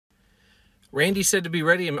Randy said to be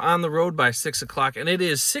ready. I'm on the road by 6 o'clock, and it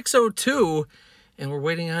is 6:02, and we're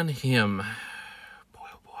waiting on him. Boy,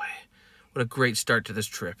 oh boy, what a great start to this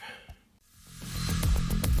trip.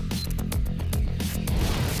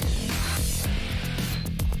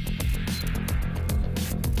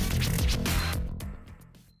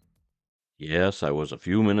 Yes, I was a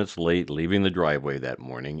few minutes late leaving the driveway that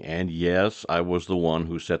morning, and yes, I was the one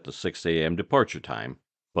who set the 6 a.m. departure time,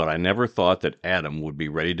 but I never thought that Adam would be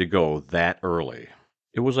ready to go that early.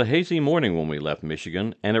 It was a hazy morning when we left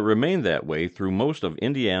Michigan, and it remained that way through most of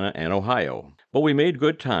Indiana and Ohio, but we made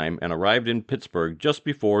good time and arrived in Pittsburgh just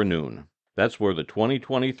before noon. That's where the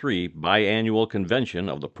 2023 biannual convention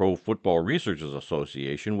of the Pro Football Researchers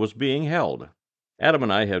Association was being held. Adam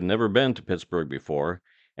and I had never been to Pittsburgh before,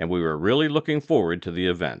 and we were really looking forward to the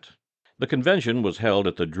event. The convention was held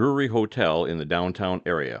at the Drury Hotel in the downtown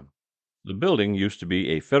area. The building used to be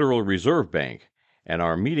a Federal Reserve Bank, and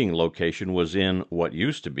our meeting location was in what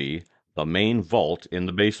used to be the main vault in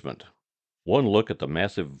the basement. One look at the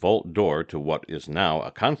massive vault door to what is now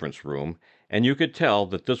a conference room, and you could tell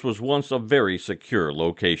that this was once a very secure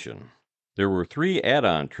location. There were 3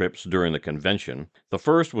 add-on trips during the convention. The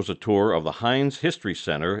first was a tour of the Heinz History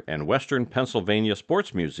Center and Western Pennsylvania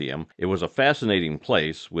Sports Museum. It was a fascinating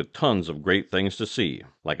place with tons of great things to see,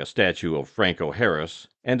 like a statue of Franco Harris,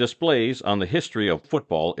 and displays on the history of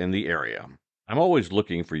football in the area. I'm always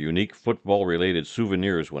looking for unique football-related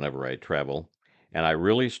souvenirs whenever I travel, and I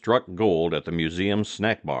really struck gold at the museum's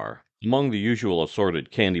snack bar. Among the usual assorted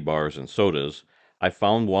candy bars and sodas, I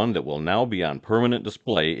found one that will now be on permanent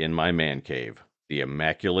display in my man cave, the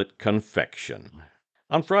Immaculate Confection.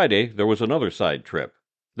 On Friday, there was another side trip,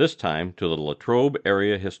 this time to the Latrobe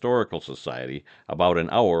Area Historical Society, about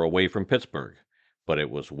an hour away from Pittsburgh, but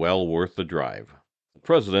it was well worth the drive. The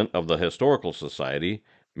president of the Historical Society,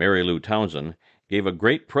 Mary Lou Townsend, gave a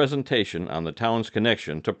great presentation on the town's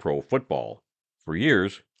connection to pro football. For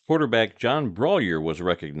years, quarterback John Brawyer was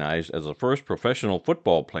recognized as the first professional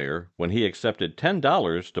football player when he accepted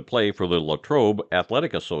 $10 to play for the Latrobe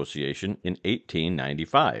Athletic Association in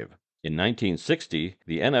 1895. In 1960,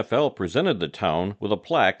 the NFL presented the town with a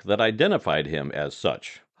plaque that identified him as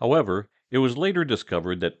such. However, it was later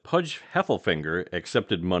discovered that Pudge Heffelfinger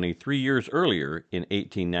accepted money 3 years earlier in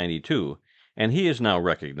 1892, and he is now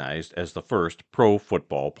recognized as the first pro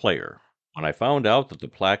football player. When I found out that the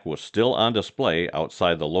plaque was still on display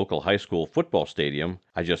outside the local high school football stadium,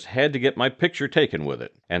 I just had to get my picture taken with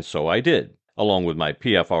it, and so I did, along with my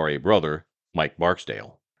PFRA brother, Mike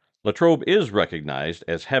Barksdale. Latrobe is recognized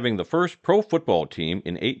as having the first pro football team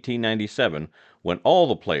in 1897 when all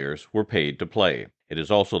the players were paid to play. It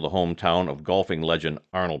is also the hometown of golfing legend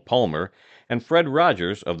Arnold Palmer and Fred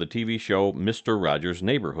Rogers of the TV show Mr. Rogers'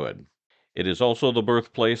 Neighborhood. It is also the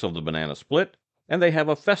birthplace of the banana split, and they have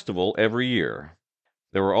a festival every year.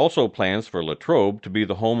 There were also plans for Latrobe to be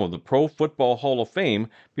the home of the Pro Football Hall of Fame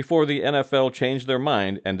before the NFL changed their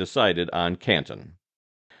mind and decided on Canton.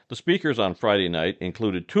 The speakers on Friday night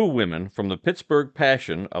included 2 women from the Pittsburgh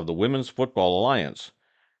Passion of the Women's Football Alliance,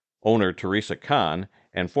 owner Teresa Kahn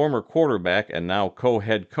and former quarterback and now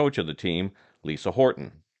co-head coach of the team, Lisa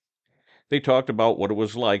Horton. They talked about what it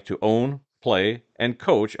was like to own, play, and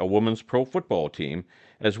coach a women's pro football team,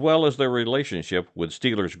 as well as their relationship with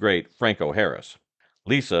Steelers great Franco Harris.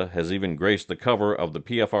 Lisa has even graced the cover of the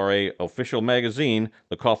PFRA official magazine,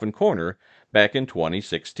 The Coffin Corner, back in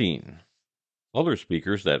 2016. Other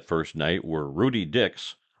speakers that first night were Rudy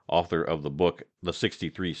Dix, author of the book The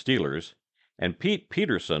 63 Steelers, and Pete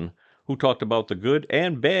Peterson, who talked about the good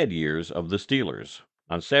and bad years of the Steelers.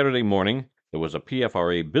 On Saturday morning, there was a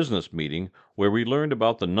PFRA business meeting where we learned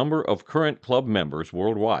about the number of current club members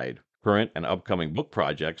worldwide, current and upcoming book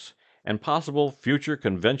projects, and possible future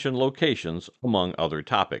convention locations, among other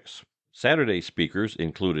topics. Saturday speakers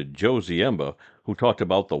included Joe Ziemba, who talked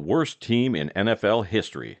about the worst team in NFL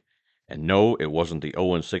history. And no, it wasn't the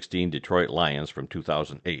 0-16 Detroit Lions from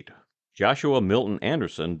 2008. Joshua Milton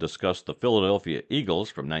Anderson discussed the Philadelphia Eagles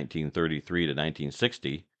from 1933 to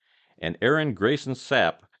 1960, and Erin Grayson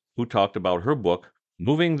Sapp, who talked about her book,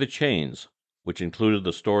 Moving the Chains, which included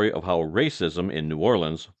the story of how racism in New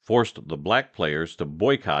Orleans forced the black players to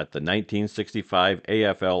boycott the 1965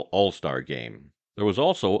 AFL All-Star Game. There was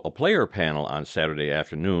also a player panel on Saturday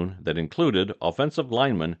afternoon that included offensive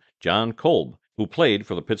lineman John Kolb, who played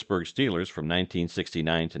for the Pittsburgh Steelers from 1969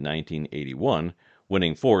 to 1981,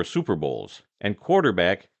 winning 4 Super Bowls, and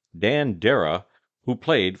quarterback Dan Dara, who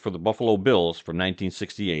played for the Buffalo Bills from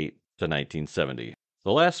 1968 to 1970.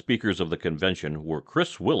 The last speakers of the convention were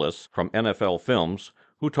Chris Willis from NFL Films,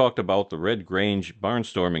 who talked about the Red Grange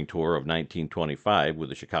barnstorming tour of 1925 with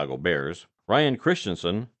the Chicago Bears, Ryan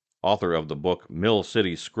Christensen, author of the book Mill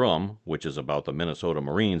City Scrum, which is about the Minnesota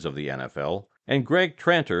Marines of the NFL, and Greg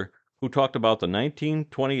Tranter, who talked about the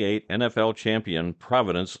 1928 NFL champion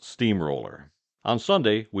Providence Steamroller. On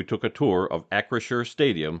Sunday, we took a tour of Acrisure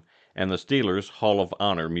Stadium and the Steelers Hall of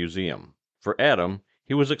Honor Museum. For Adam,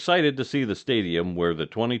 he was excited to see the stadium where the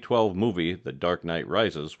 2012 movie The Dark Knight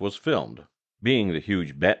Rises was filmed. Being the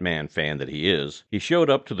huge Batman fan that he is, he showed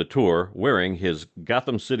up to the tour wearing his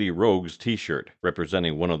Gotham City Rogues t-shirt,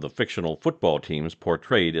 representing one of the fictional football teams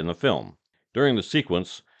portrayed in the film. During the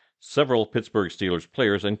sequence, several Pittsburgh Steelers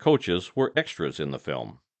players and coaches were extras in the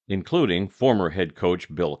film, including former head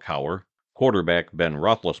coach Bill Cowher, quarterback Ben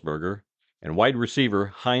Roethlisberger, and wide receiver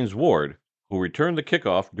Hines Ward, who returned the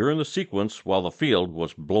kickoff during the sequence while the field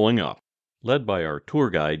was blowing up. Led by our tour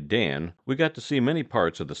guide Dan, we got to see many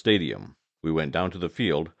parts of the stadium. We went down to the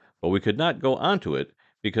field, but we could not go onto it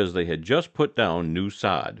because they had just put down new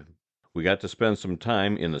sod. We got to spend some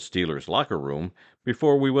time in the Steelers' locker room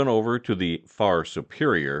before we went over to the far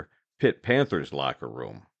superior Pitt Panthers locker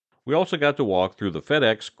room. We also got to walk through the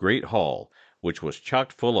FedEx Great Hall, which was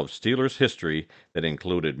chock full of Steelers history that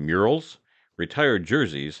included murals, retired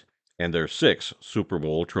jerseys, and their 6 Super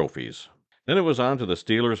Bowl trophies. Then it was on to the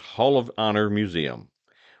Steelers Hall of Honor Museum,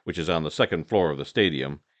 which is on the second floor of the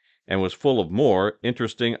stadium, and was full of more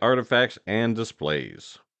interesting artifacts and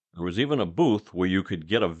displays. There was even a booth where you could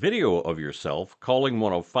get a video of yourself calling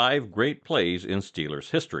one of 5 great plays in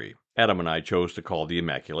Steelers history. Adam and I chose to call the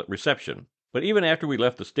Immaculate Reception. But even after we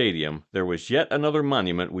left the stadium, there was yet another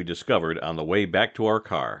monument we discovered on the way back to our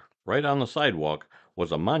car. Right on the sidewalk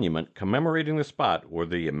was a monument commemorating the spot where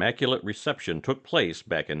the Immaculate Reception took place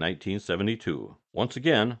back in 1972. Once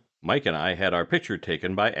again, Mike and I had our picture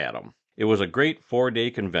taken by Adam. It was a great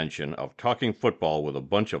 4-day convention of talking football with a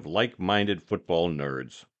bunch of like-minded football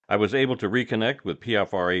nerds. I was able to reconnect with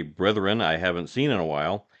PFRA brethren I haven't seen in a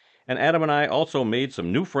while, and Adam and I also made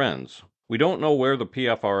some new friends. We don't know where the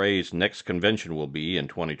PFRA's next convention will be in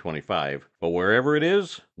 2025, but wherever it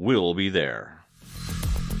is, we'll be there.